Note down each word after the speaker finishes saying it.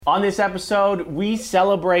On this episode, we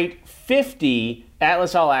celebrate 50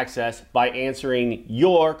 Atlas All Access by answering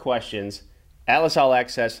your questions. Atlas All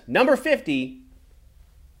Access number 50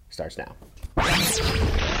 starts now.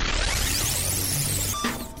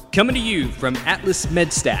 Coming to you from Atlas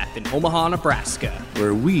MedStaff in Omaha, Nebraska,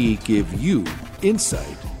 where we give you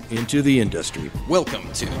insight into the industry.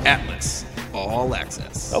 Welcome to Atlas All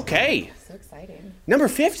Access. Okay. So exciting. Number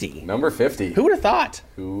 50. Number 50. Who would have thought?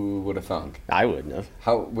 Who would have thunk? I wouldn't have.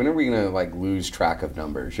 When are we going to lose track of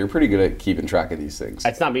numbers? You're pretty good at keeping track of these things.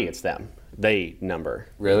 It's not me, it's them. They number.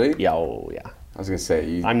 Really? Yeah, oh yeah. I was going to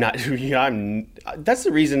say. I'm not, that's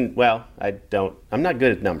the reason, I'm not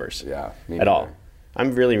good at numbers. Yeah. At all.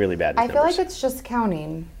 I'm really, really bad at numbers. I feel like it's just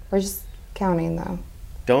counting. We're just counting though.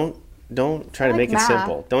 Don't try to make it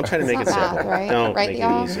simple. Don't try to make it simple. Right? Don't make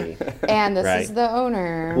it easy. And this is the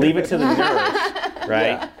owner. Leave it to the nurse,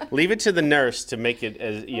 right? Yeah. Leave it to the nurse to make it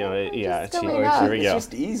as It's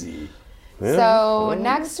just easy. Yeah. So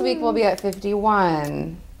next week we'll be at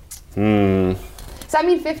 51. So I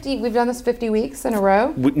mean 50, we've done this 50 weeks in a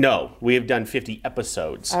row? No, we have done 50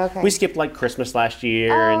 episodes. Okay. We skipped like Christmas last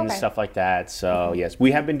year and stuff like that. So yes,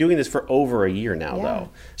 we have been doing this for over a year now though.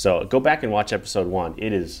 So go back and watch episode 1.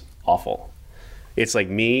 It is awful. It's like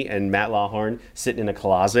me and Matt Lawhorn sitting in a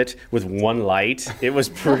closet with one light. It was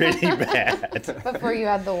pretty bad. Before you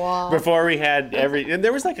had the wall. Before we had and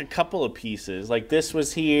there was like a couple of pieces. Like this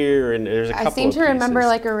was here, and there's a couple of pieces. I seem to remember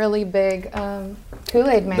like a really big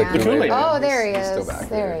Kool-Aid man. The Kool-Aid man. Oh, there he is. He's still back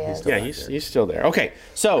there he is. Yeah, he's still there. Okay,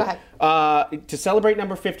 so to celebrate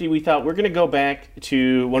number 50, we thought we're going to go back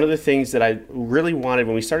to one of the things that I really wanted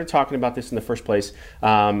when we started talking about this in the first place.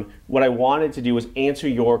 What I wanted to do was answer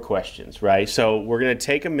your questions, right? So we're going to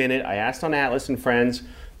take a minute. I asked on Atlas and Friends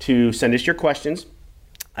to send us your questions.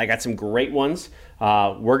 I got some great ones.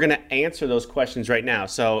 We're going to answer those questions right now.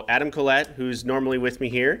 So Adam Collette, who's normally with me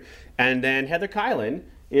here, and then Heather Kylan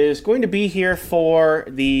is going to be here for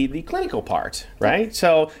the clinical part, right?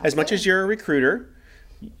 So as much as you're a recruiter,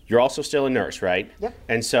 you're also still a nurse, right? Yep.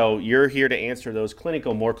 And so you're here to answer those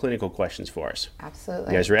more clinical questions for us.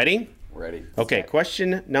 Absolutely. You guys ready? Ready. Okay,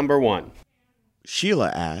 question number 1. Sheila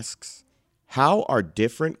asks, how are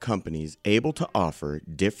different companies able to offer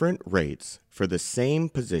different rates for the same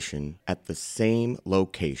position at the same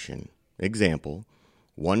location? Example,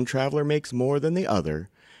 one traveler makes more than the other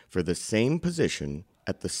for the same position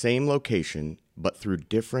at the same location, but through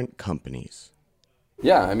different companies.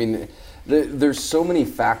 Yeah, I mean, there's so many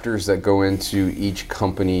factors that go into each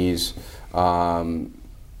company's bill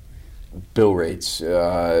rates.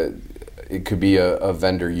 It could be a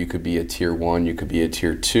vendor, you could be a tier 1, you could be a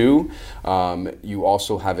tier 2. You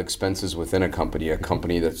also have expenses within a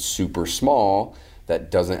company that's super small, that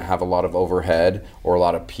doesn't have a lot of overhead or a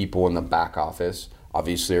lot of people in the back office.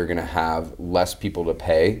 Obviously are going to have less people to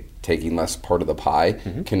pay, taking less part of the pie,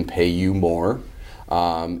 can pay you more.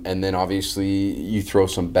 And then obviously you throw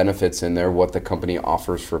some benefits in there, what the company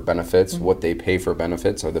offers for benefits, what they pay for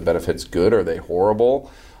benefits. Are the benefits good? Are they horrible?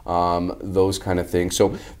 Those kind of things.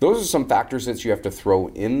 So those are some factors that you have to throw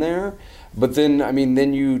in there. But then, I mean,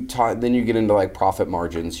 then you get into like profit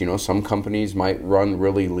margins. You know, some companies might run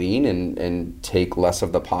really lean and take less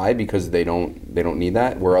of the pie because they don't need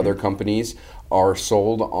that. Where other companies are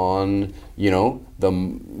sold on, you know,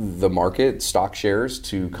 the market, stock shares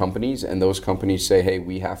to companies, and those companies say, hey,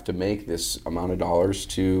 we have to make this amount of dollars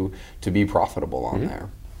to be profitable on there.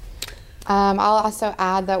 I'll also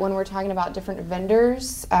add that when we're talking about different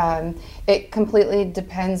vendors, it completely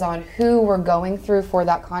depends on who we're going through for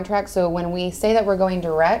that contract. So when we say that we're going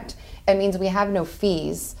direct, it means we have no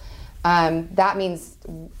fees. That means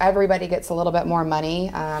everybody gets a little bit more money.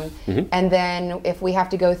 And then if we have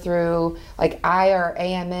to go through like I or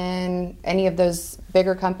AMN, any of those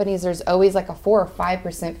bigger companies, there's always like a 4 or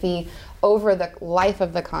 5% fee over the life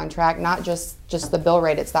of the contract, not just the bill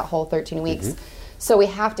rate. It's that whole 13 weeks. So we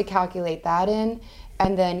have to calculate that in.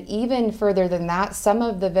 And then even further than that, some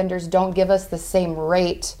of the vendors don't give us the same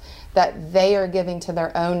rate that they are giving to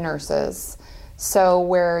their own nurses. So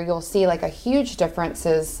where you'll see like a huge difference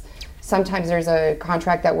is sometimes there's a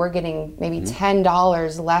contract that we're getting maybe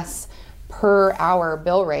 $10 less per hour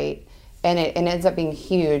bill rate, and it ends up being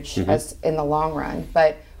huge as in the long run.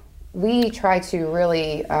 But we try to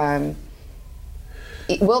really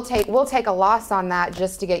we'll take a loss on that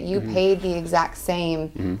just to get you paid the exact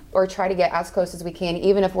same, or try to get as close as we can,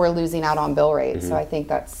 even if we're losing out on bill rate. So I think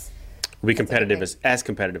that's We'll be competitive as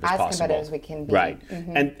competitive as possible. As competitive as we can be. Right.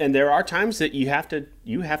 And there are times that you have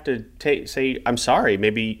to say, I'm sorry,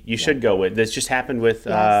 maybe you should go with this. Just happened with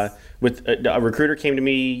a recruiter came to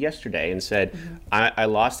me yesterday and said, I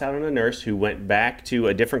lost out on a nurse who went back to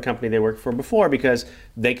a different company they worked for before because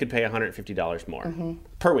they could pay $150 more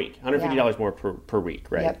per week, $150 more per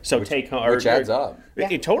week, right? Yep. So which adds up.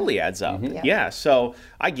 It totally adds up. Yeah. So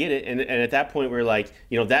I get it, and at that point we're like,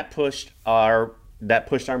 that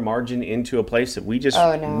pushed our margin into a place that we just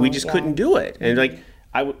couldn't do it, and like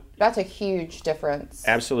that's a huge difference.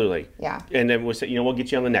 Absolutely. Yeah. And then we'll say, we'll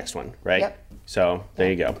get you on the next one, right? Yep. So there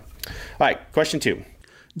you go. All right, question 2.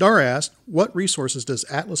 Dara asked, what resources does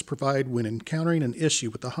Atlas provide when encountering an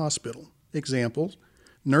issue with the hospital? Examples,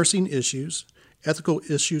 nursing issues, ethical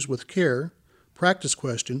issues with care, practice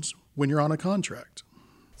questions when you're on a contract.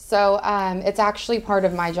 So it's actually part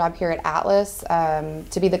of my job here at Atlas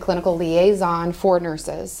to be the clinical liaison for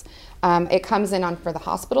nurses. It comes in for the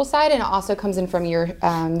hospital side, and it also comes in from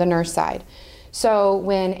the nurse side. So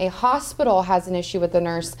when a hospital has an issue with the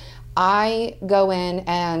nurse, I go in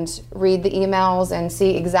and read the emails and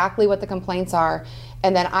see exactly what the complaints are,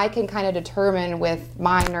 and then I can kind of determine with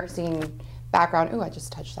my nursing background. Oh, I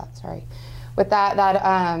just touched that. Sorry. With that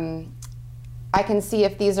I can see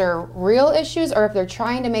if these are real issues or if they're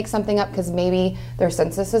trying to make something up because maybe their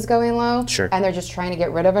census is going low and they're just trying to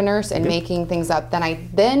get rid of a nurse and making things up. Then I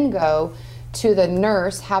go to the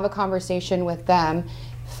nurse, have a conversation with them,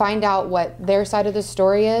 find out what their side of the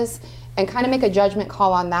story is, and kind of make a judgment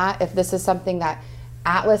call on that if this is something that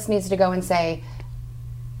Atlas needs to go and say,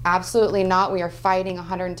 absolutely not, we are fighting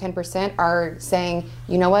 110%, or saying,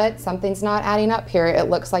 you know what, something's not adding up here. It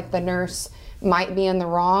looks like the nurse might be in the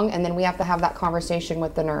wrong, and then we have to have that conversation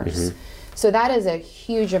with the nurse. So that is a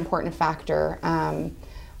huge important factor on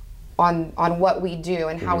what we do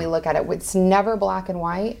and how we look at it. It's never black and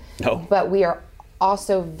white, but we are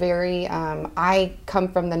also very, I come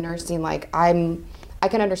from the nursing, like I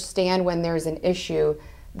can understand when there's an issue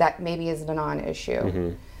that maybe is a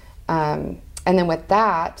non-issue. And then with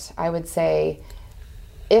that, I would say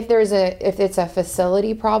if it's a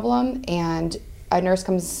facility problem and a nurse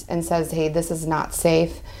comes and says, hey, this is not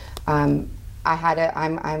safe. I'm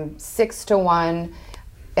 6-1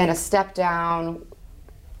 and a step down.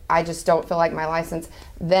 I just don't feel like my license.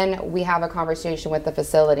 Then we have a conversation with the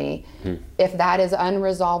facility. If that is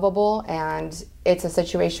unresolvable and it's a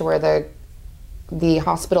situation where the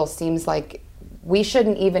hospital seems like we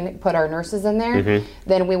shouldn't even put our nurses in there,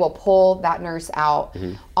 then we will pull that nurse out.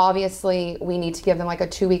 Obviously, we need to give them like a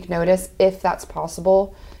 2-week notice if that's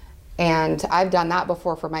possible. And I've done that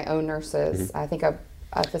before for my own nurses. I think a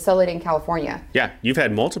facility in California. Yeah, you've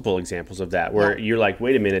had multiple examples of that where you're like,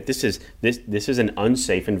 wait a minute, this is an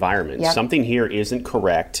unsafe environment. Something here isn't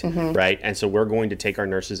correct, right? And so we're going to take our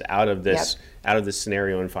nurses out of this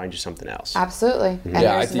scenario and find you something else. Absolutely. And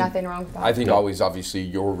there's nothing wrong with that. I think always, obviously,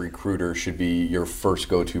 your recruiter should be your first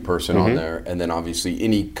go-to person on there, and then obviously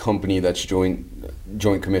any company that's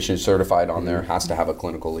Joint Commission certified on there has to have a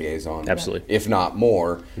clinical liaison. Absolutely. If not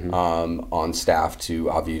more, on staff to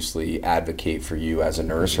obviously advocate for you as a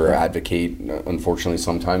nurse or advocate, unfortunately,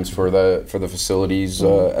 sometimes for the facilities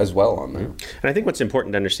as well on there. And I think what's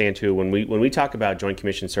important to understand too, when we talk about Joint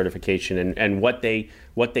Commission certification and what they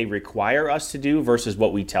require us to do versus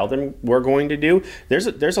what we tell them we're going to do,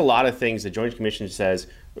 there's a lot of things that Joint Commission says.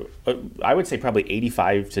 I would say probably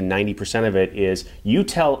 85 to 90% of it is you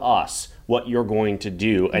tell us what you're going to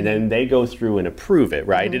do, and then they go through and approve it,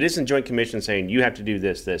 right? It isn't Joint Commission saying you have to do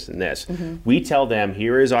this, this, and this. We tell them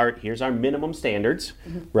here's our minimum standards,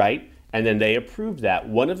 right? And then they approve that.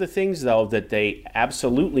 One of the things, though, that they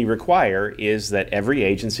absolutely require is that every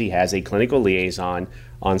agency has a clinical liaison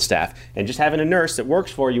on staff. And just having a nurse that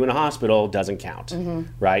works for you in a hospital doesn't count,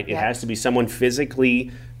 right? It has to be someone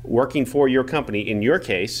physically working for your company, in your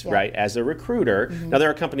case, right, as a recruiter. Now, there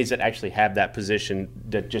are companies that actually have that position,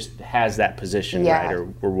 that just has that position, right, or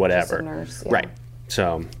whatever. Just a nurse, Right.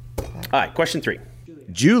 So, all right, question 3.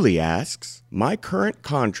 Julie asks, my current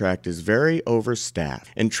contract is very overstaffed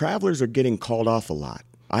and travelers are getting called off a lot.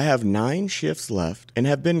 I have 9 shifts left and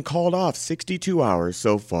have been called off 62 hours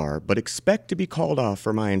so far, but expect to be called off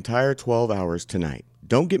for my entire 12 hours tonight.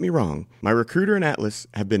 Don't get me wrong, my recruiter and Atlas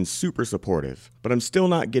have been super supportive, but I'm still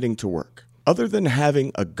not getting to work. Other than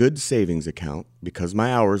having a good savings account, because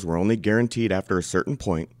my hours were only guaranteed after a certain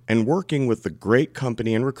point, and working with the great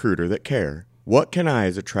company and recruiter that care, what can I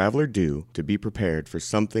as a traveler do to be prepared for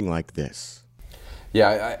something like this?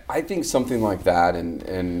 Yeah, I think something like that,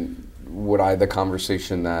 and the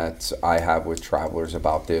conversation that I have with travelers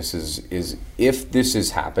about this is if this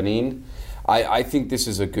is happening, I think this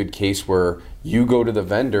is a good case where you go to the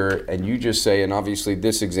vendor and you just say, and obviously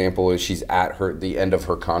this example is she's at the end of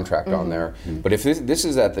her contract on there. But if this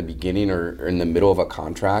is at the beginning or in the middle of a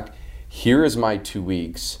contract, here is my 2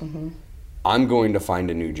 weeks. I'm going to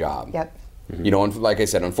find a new job. Yep. You know, and like I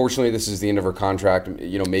said, unfortunately, this is the end of her contract.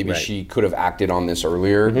 You know, maybe she could have acted on this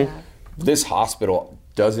earlier. This hospital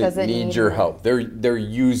doesn't need your help. They're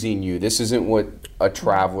using you. This isn't what a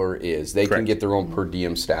traveler is. They can get their own per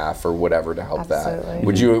diem staff or whatever to help that.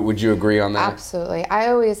 Would you agree on that? Absolutely. I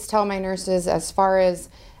always tell my nurses, as far as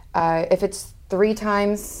if it's 3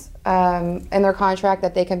 times in their contract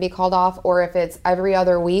that they can be called off, or if it's every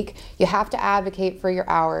other week, you have to advocate for your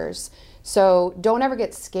hours. So don't ever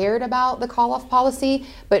get scared about the call-off policy,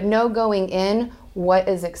 but know going in what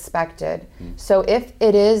is expected. So if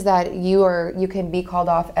it is that you can be called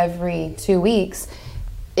off every 2 weeks,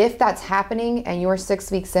 if that's happening and you're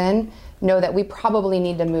 6 weeks in, know that we probably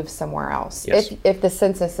need to move somewhere else. If the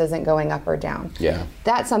census isn't going up or down.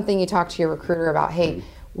 That's something you talk to your recruiter about. Hey,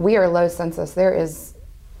 we are low census. There is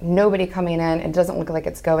nobody coming in. It doesn't look like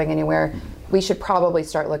it's going anywhere. We should probably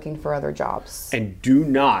start looking for other jobs. And do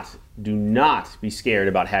not be scared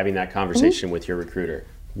about having that conversation with your recruiter.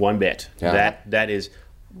 One bit. That is.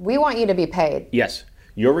 We want you to be paid. Yes.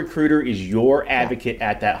 Your recruiter is your advocate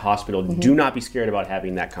at that hospital. Do not be scared about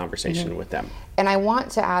having that conversation with them. And I want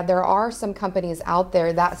to add, there are some companies out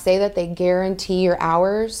there that say that they guarantee your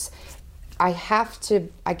hours. I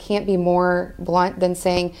can't be more blunt than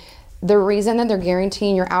saying the reason that they're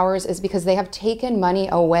guaranteeing your hours is because they have taken money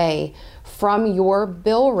away from your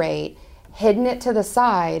bill rate, hidden it to the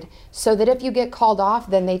side, so that if you get called off,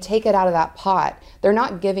 then they take it out of that pot. They're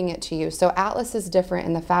not giving it to you. So Atlas is different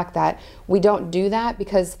in the fact that we don't do that,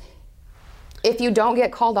 because if you don't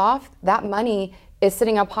get called off, that money is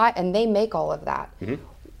sitting in a pot and they make all of that.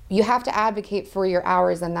 You have to advocate for your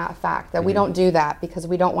hours in that fact, that we don't do that because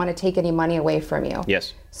we don't want to take any money away from you.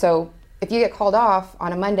 Yes. So if you get called off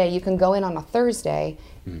on a Monday, you can go in on a Thursday,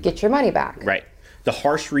 get your money back. Right. The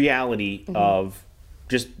harsh reality of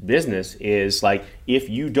just business is, like, if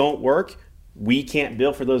you don't work, we can't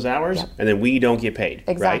bill for those hours, and then we don't get paid.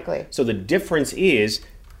 Exactly. Right? So the difference is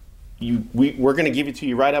we're going to give it to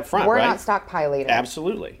you right up front. We're not stockpiling.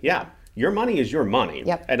 Absolutely. Yeah. Your money is your money.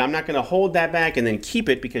 And I'm not going to hold that back and then keep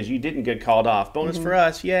it because you didn't get called off. Bonus for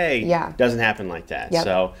us, yay. Doesn't happen like that.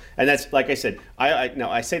 So, and that's, like I said,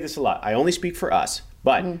 I say this a lot. I only speak for us,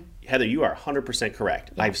 but Heather, you are 100%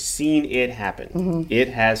 correct. I've seen it happen. It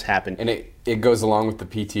has happened. And it goes along with the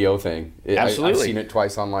PTO thing. Absolutely. I've seen it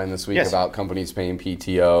twice online this week about companies paying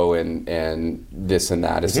PTO and this and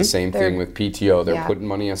that. It's the same thing with PTO. They're putting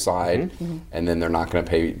money aside, and then they're not going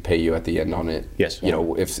to pay you at the end on it. You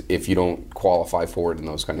know, if you don't qualify for it and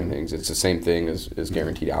those kind of things. It's the same thing as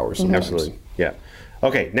guaranteed hours sometimes. Absolutely. Yeah.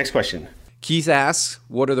 Okay, next question. Keith asks,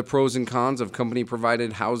 what are the pros and cons of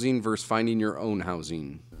company-provided housing versus finding your own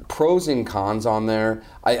housing? Pros and cons on there.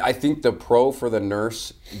 I think the pro for the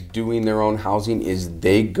nurse doing their own housing is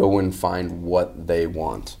they go and find what they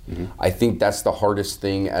want. I think that's the hardest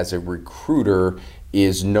thing as a recruiter,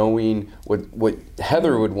 is knowing what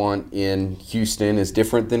Heather would want in Houston is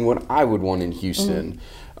different than what I would want in Houston.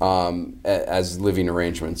 As living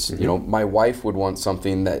arrangements. You know, my wife would want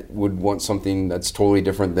something that's totally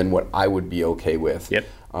different than what I would be okay with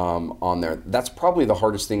on there. That's probably the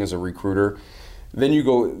hardest thing as a recruiter. Then you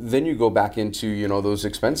go back into, you know, those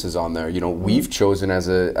expenses on there. You know, we've chosen as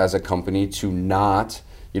a company to not,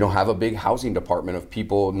 you know, have a big housing department of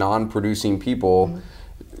people, non-producing people,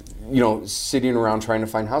 you know, sitting around trying to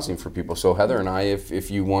find housing for people. So Heather and I,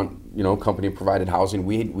 if you want, you know, company provided housing,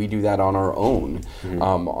 we do that on our own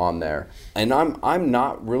on there. And I'm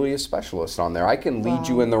not really a specialist on there. I can lead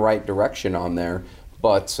you in the right direction on there,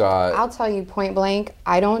 but I'll tell you point blank,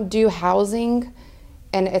 I don't do housing.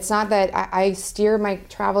 And it's not that I steer my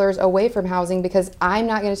travelers away from housing, because I'm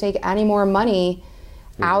not going to take any more money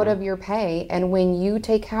out of your pay. And when you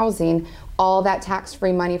take housing, all that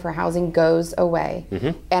tax-free money for housing goes away.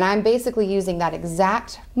 And I'm basically using that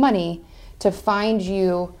exact money to find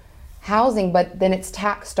you housing, but then it's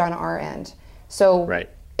taxed on our end. So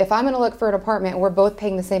if I'm going to look for an apartment and we're both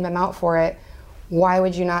paying the same amount for it, why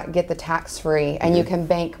would you not get the tax-free and you can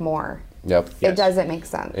bank more? It doesn't make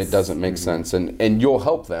sense. It doesn't make sense, and you'll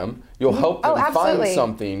help them. You'll help them find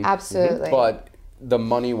something. But the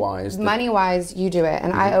money-wise, you do it.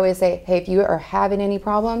 And I always say, hey, if you are having any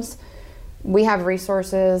problems, we have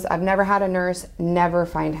resources. I've never had a nurse never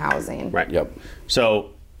find housing.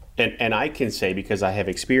 So, and I can say, because I have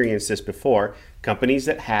experienced this before, companies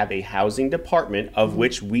that have a housing department, of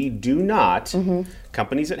which we do not,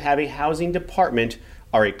 companies that have a housing department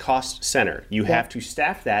are a cost center. You have to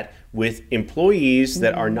staff that with employees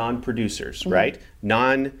that are non-producers, right?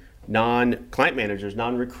 Non-client managers,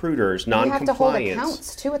 non-recruiters, non-compliance. You have to hold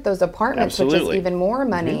accounts too at those apartments, which is even more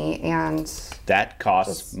money, and that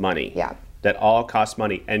costs money. Yeah. That all costs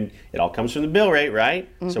money, and it all comes from the bill rate, right?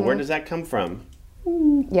 So where does that come from?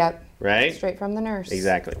 Yep. Right? Straight from the nurse.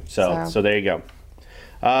 Exactly. So there you go.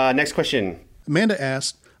 Next question. Amanda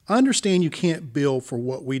asked, I understand you can't bill for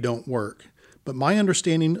what we don't work, but my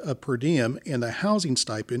understanding of per diem and the housing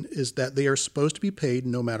stipend is that they are supposed to be paid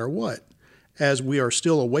no matter what, as we are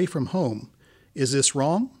still away from home. Is this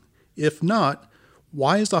wrong? If not,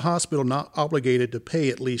 why is the hospital not obligated to pay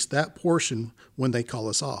at least that portion when they call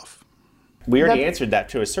us off? We already answered that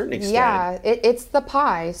to a certain extent. Yeah, it's the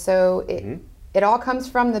pie. So it all comes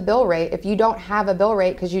from the bill rate. If you don't have a bill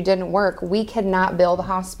rate because you didn't work, we cannot bill the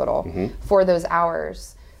hospital for those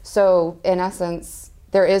hours. So in essence,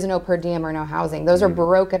 there is no per diem or no housing. Those are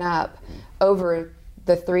broken up over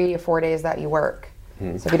the 3 to 4 days that you work. So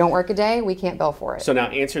if you don't work a day, we can't bill for it. So now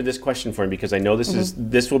answer this question for me, because I know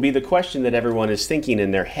this will be the question that everyone is thinking in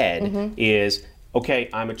their head is, okay,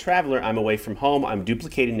 I'm a traveler, I'm away from home, I'm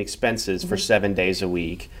duplicating expenses for 7 days a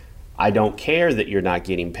week. I don't care that you're not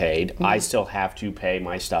getting paid. I still have to pay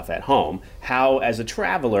my stuff at home. How, as a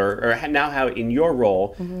traveler, or now how in your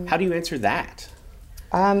role, how do you answer that?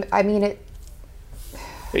 I mean,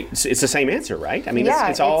 it's the same answer, right? I mean, yeah,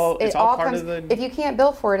 it's all part comes, of the... If you can't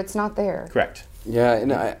bill for it, it's not there. Correct. Yeah,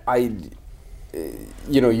 and I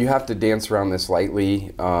you have to dance around this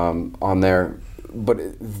lightly on there, but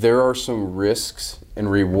there are some risks and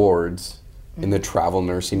rewards in the travel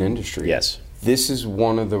nursing industry. Yes. This is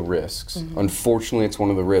one of the risks. Unfortunately, it's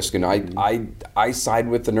one of the risks, and I side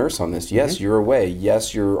with the nurse on this. Yes, you're away.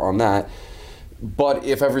 Yes, you're on that. But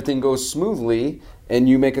if everything goes smoothly and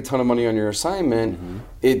you make a ton of money on your assignment,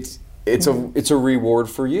 it's a reward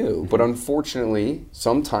for you. But unfortunately,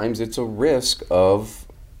 sometimes it's a risk of,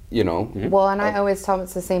 Well, and I always tell them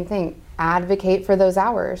it's the same thing. Advocate for those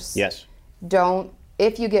hours. Yes. Don't,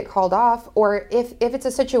 if you get called off, or if it's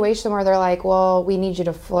a situation where they're like, well, we need you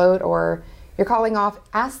to float, or you're calling off,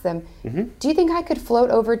 ask them, do you think I could float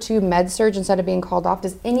over to Med-Surg instead of being called off?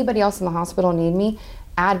 Does anybody else in the hospital need me?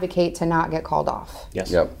 Advocate to not get called off.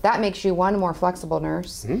 Yes. Yep. That makes you one more flexible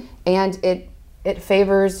nurse, and it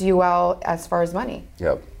favors you well as far as money.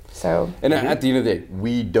 Yep. So. And at the end of the day,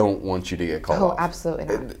 we don't want you to get called off. Oh, absolutely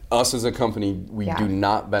not. Us as a company, we do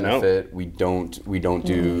not benefit. We don't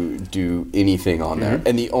do anything on there.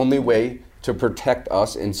 And the only way to protect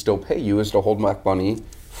us and still pay you is to hold back money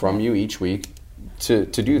from you each week to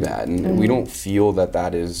do that. And we don't feel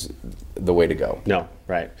that is the way to go. No,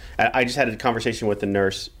 right. I just had a conversation with a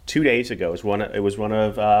nurse 2 days ago. It was one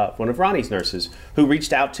of Ronnie's nurses who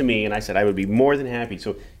reached out to me, and I said I would be more than happy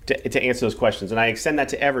to answer those questions. And I extend that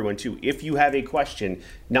to everyone too. If you have a question,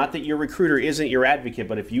 not that your recruiter isn't your advocate,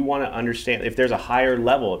 but if you want to understand, if there's a higher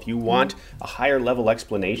level, if you want a higher level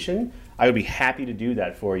explanation, I would be happy to do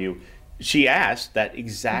that for you. She asked that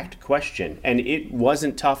exact question, and it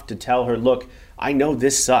wasn't tough to tell her, look, I know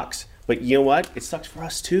this sucks, but you know what? It sucks for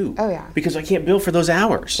us too. Oh, yeah. Because I can't bill for those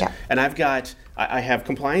hours. Yeah. And I have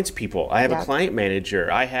compliance people. I have a client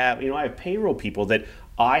manager. I have payroll people that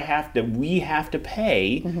we have to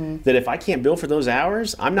pay, that if I can't bill for those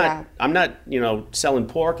hours, I'm not selling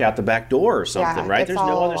pork out the back door or something, right? There's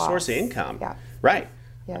no other source of income. Yeah. Right.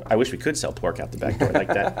 Yeah. I wish we could sell pork out the back door like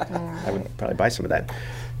that. I would probably buy some of that.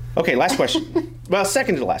 Okay, last question. Well,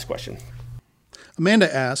 second to the last question.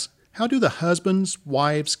 Amanda asks, how do the husbands,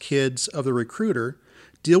 wives, kids of the recruiter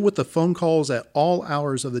deal with the phone calls at all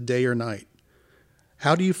hours of the day or night?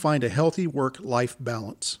 How do you find a healthy work-life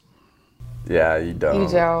balance? Yeah, you don't. You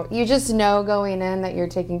don't. You just know going in that you're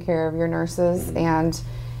taking care of your nurses, and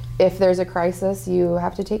if there's a crisis, you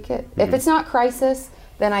have to take it. If it's not crisis,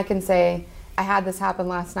 then I can say, I had this happen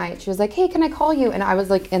last night. She was like, hey, can I call you? And I was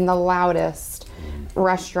like in the loudest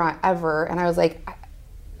restaurant ever, and I was like,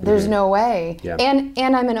 there's no way. Yeah. And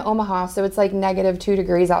I'm in Omaha, so it's like -2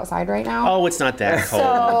 degrees outside right now. Oh, it's not that cold.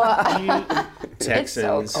 So, you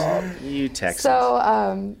Texans. So you Texans.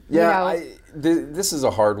 So, this is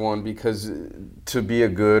a hard one, because to be a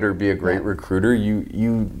good or be a great recruiter,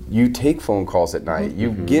 you take phone calls at night.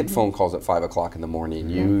 You get phone calls at 5 o'clock in the morning.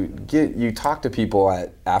 You talk to people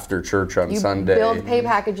after church on Sunday. You build pay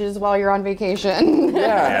packages while you're on vacation.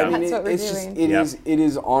 Yeah, I mean, that's what we're doing. It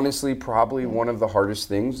is honestly probably one of the hardest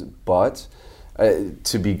things, but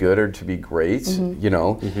to be good or to be great,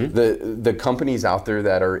 the companies out there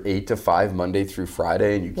that are 8 to 5 Monday through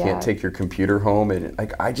Friday, and you can't take your computer home, and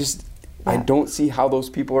I don't see how those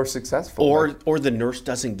people are successful. Or the nurse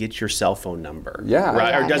doesn't get your cell phone number. Yeah. Right.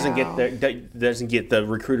 Yeah, or doesn't get the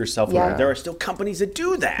recruiter's cell phone number. There are still companies that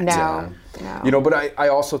do that. No. You know, but I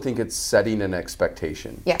also think it's setting an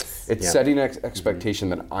expectation. Yes. It's setting an expectation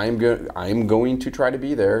that I'm going to try to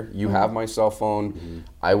be there. You have my cell phone.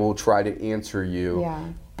 I will try to answer you. Yeah.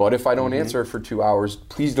 But if I don't answer it for 2 hours,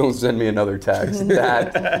 please don't send me another text.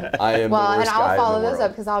 That I am the worst and I'll guy follow in the those world.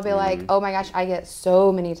 up because I'll be like, oh my gosh, I get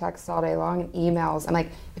so many texts all day long and emails. I'm like,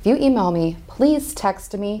 if you email me, please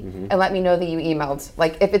text me and let me know that you emailed.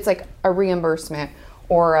 Like if it's like a reimbursement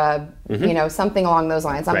or you know, something along those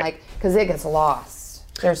lines. I'm like, because it gets lost.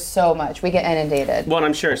 There's so much. We get inundated. Well,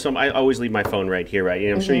 I'm sure. So I always leave my phone right here, right?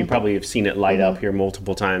 I'm sure you probably have seen it light up here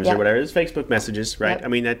multiple times or whatever. It's Facebook messages, right? Yep. I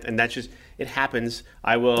mean, that's just, it happens.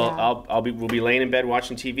 We'll be laying in bed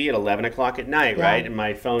watching TV at 11 o'clock at night, right? And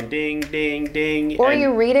my phone ding, ding, ding. Or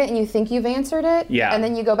you read it and you think you've answered it. Yeah. And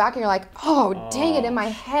then you go back and you're like, oh, dang it, in my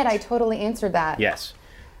head, I totally answered that. Yes.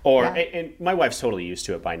 Or, and my wife's totally used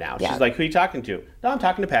to it by now. Yeah. She's like, who are you talking to? No, I'm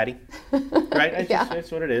talking to Patty. Right? That's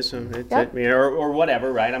what it is. So or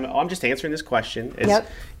whatever, right? I'm just answering this question.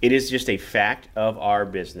 It is just a fact of our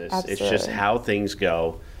business. Absolutely. It's just how things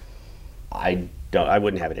go. I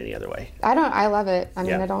wouldn't have it any other way. I love it. I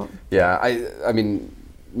mean, I don't. Yeah, I mean,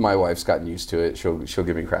 my wife's gotten used to it. She'll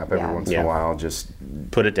give me crap every once in a while. Just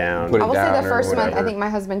put it down. I will say the first month, I think my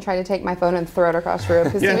husband tried to take my phone and throw it across the room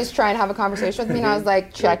because he was trying to have a conversation with me, and I was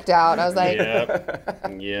like, checked out. I was like,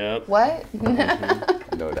 Yep. What?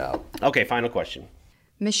 No doubt. Okay, final question.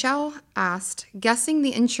 Michelle asked, guessing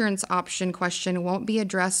the insurance option question won't be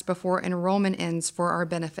addressed before enrollment ends for our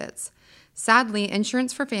benefits. Sadly,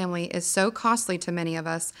 insurance for family is so costly to many of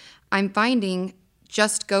us, I'm finding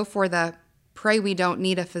just go for the pray we don't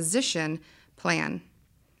need a physician plan.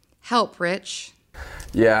 Help, Rich.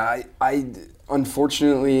 Yeah, I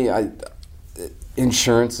unfortunately,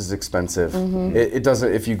 insurance is expensive. It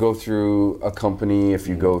doesn't, if you go through a company, if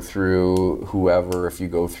you go through whoever, if you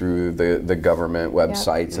go through the government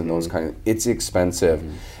websites and those kind of, it's expensive.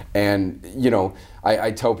 And, you know,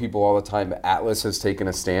 I tell people all the time, Atlas has taken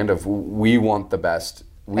a stand of we want the best.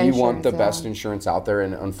 We want the best insurance out there,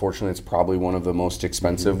 and unfortunately, it's probably one of the most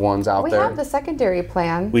expensive ones out there. We have the secondary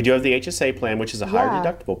plan. We do have the HSA plan, which is a higher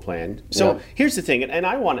deductible plan. So here's the thing, and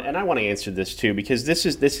I want to answer this too, because this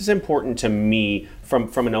is important to me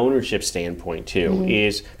from an ownership standpoint too,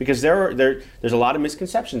 is because there's a lot of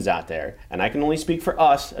misconceptions out there, and I can only speak for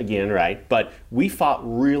us again, right? But we fought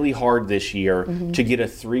really hard this year to get a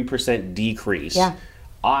 3% decrease. Yeah.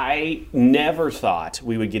 I never thought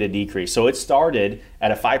we would get a decrease. So it started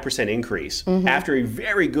at a 5% increase after a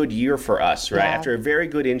very good year for us, right? After a very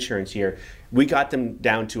good insurance year, we got them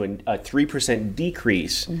down to a 3%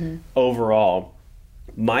 decrease overall.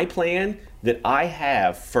 My plan that I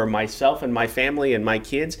have for myself and my family and my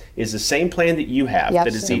kids is the same plan that you have. That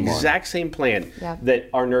is the exact same plan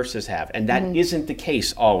that our nurses have. And that isn't the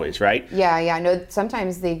case always, right? Yeah, I know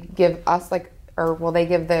sometimes they give us they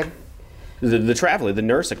give the traveler, the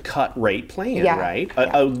nurse, a cut rate plan, right?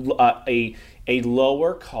 A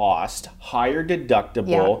lower cost, higher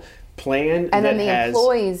deductible plan, and then the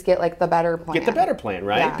employees get like the better plan. Get the better plan,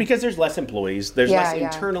 right? Yeah. Because there's less employees, there's less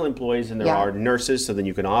internal employees than there are nurses. So then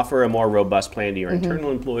you can offer a more robust plan to your internal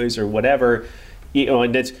employees or whatever. You know,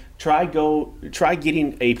 and that's try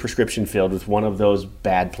getting a prescription filled with one of those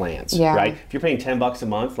bad plans, right? If you're paying $10 a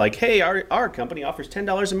month, like, hey, our company offers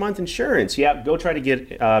 $10 a month insurance. Yeah, go try to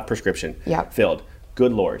get a prescription filled.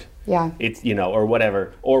 Good Lord. Yeah. It's, you know, or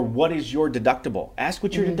whatever. Or what is your deductible? Ask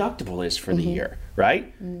what your deductible is for the year,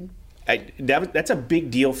 right? That's a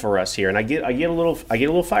big deal for us here, and I get a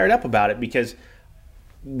little fired up about it because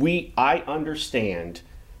I understand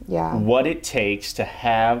what it takes to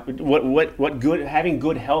have having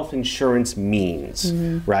good health insurance means,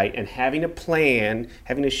 right? And having a plan,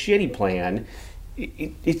 having a shitty plan,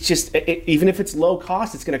 it's just even if it's low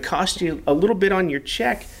cost, it's going to cost you a little bit on your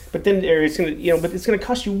check, but then it's going to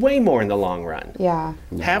cost you way more in the long run. Yeah.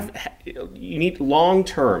 You need long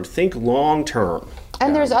term. Think long term.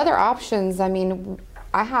 And there's other options. I mean,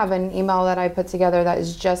 I have an email that I put together that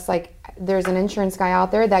is just like there's an insurance guy out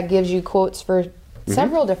there that gives you quotes for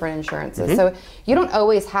several different insurances. So you don't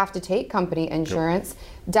always have to take company insurance.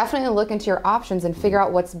 Definitely look into your options and figure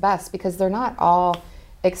out what's best because they're not all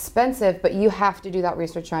expensive, but you have to do that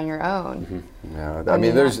research on your own. Yeah, I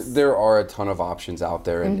mean, there are a ton of options out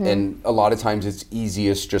there, and a lot of times it's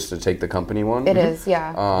easiest just to take the company one. It is,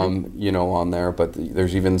 yeah. You know, on there, but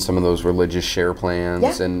there's even some of those religious share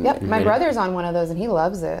plans. Yeah, my brother's on one of those, and he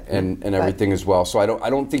loves it. And everything as well. So I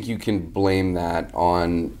don't think you can blame that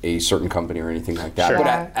on a certain company or anything like that. Sure. But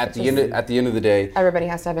at the end of the day, everybody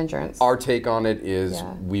has to have insurance. our take on it is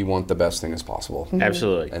we want the best thing as possible.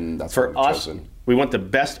 Absolutely. And that's for what we've us. chosen. We want the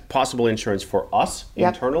best possible insurance for us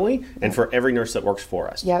internally and for every nurse that works for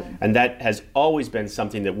us. And that has always been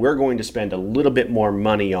something that we're going to spend a little bit more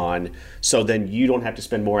money on, so then you don't have to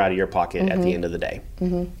spend more out of your pocket at the end of the day.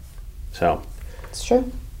 So it's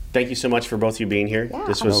true. Thank you so much for both of you being here. Yeah,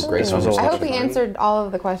 this was great. this was a lot I of hope we fun. answered all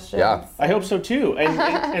of the questions. Yeah. I hope so too.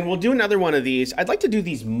 And we'll do another one of these. I'd like to do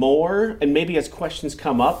these more, and maybe as questions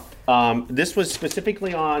come up. This was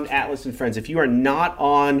specifically on Atlas and Friends. If you are not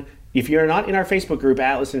in our Facebook group,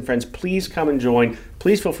 Atlas and Friends, please come and join.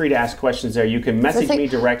 Please feel free to ask questions there. You can message me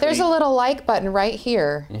directly. There's a little like button right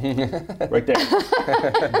here. Right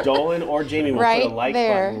there. Dolan or Jamie will Right put a like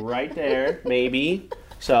there. button right there, maybe.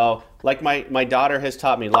 So, like my daughter has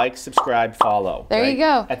taught me, like, subscribe, follow. There you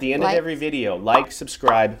go. At the end Like. of every video, like,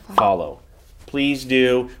 subscribe, follow. Please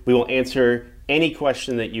do. We will answer any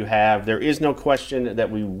question that you have. There is no question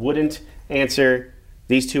that we wouldn't answer.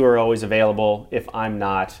 These two are always available. If I'm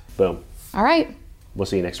not, boom. All right. We'll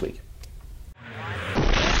see you next week.